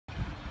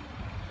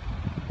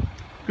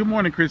Good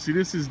morning, Kristi.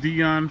 This is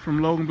Dion from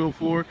Loganville,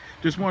 Florida.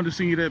 Just wanted to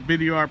send you that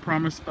video I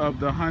promised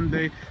of the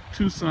Hyundai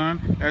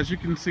Tucson. As you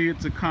can see,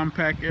 it's a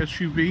compact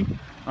SUV.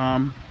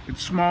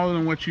 It's smaller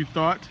than what you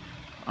thought.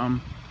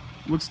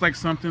 Looks like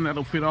something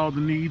that'll fit all the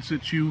needs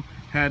that you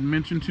had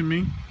mentioned to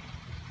me.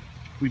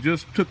 We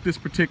just took this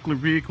particular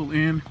vehicle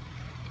in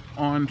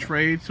on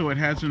trade, so it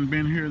hasn't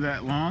been here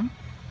that long.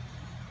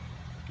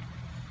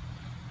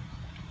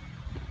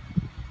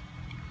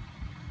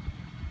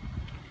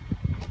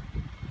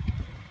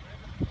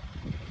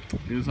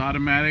 It is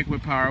automatic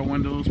with power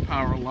windows,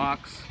 power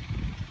locks.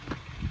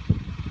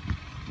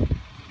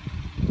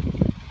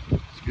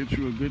 Let's get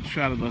you a good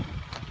shot of the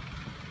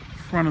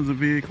front of the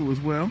vehicle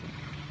as well.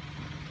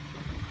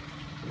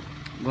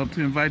 Love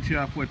to invite you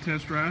out for a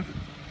test drive.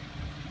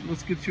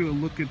 Let's get you a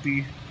look at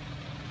the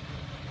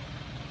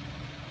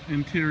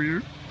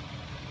interior.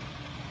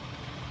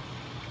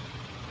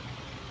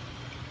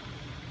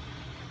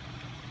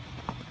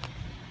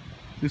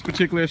 This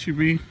particular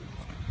SUV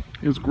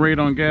is great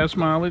on gas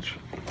mileage.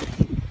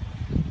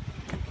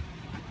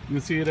 You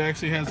can see it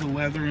actually has a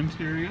leather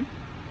interior.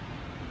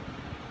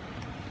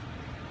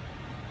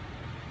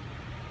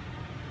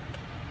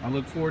 I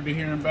look forward to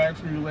hearing back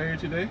from you later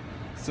today.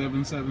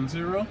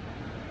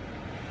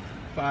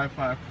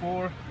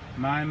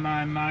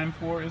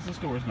 770-554-9994 is the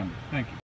store's number. Thank you.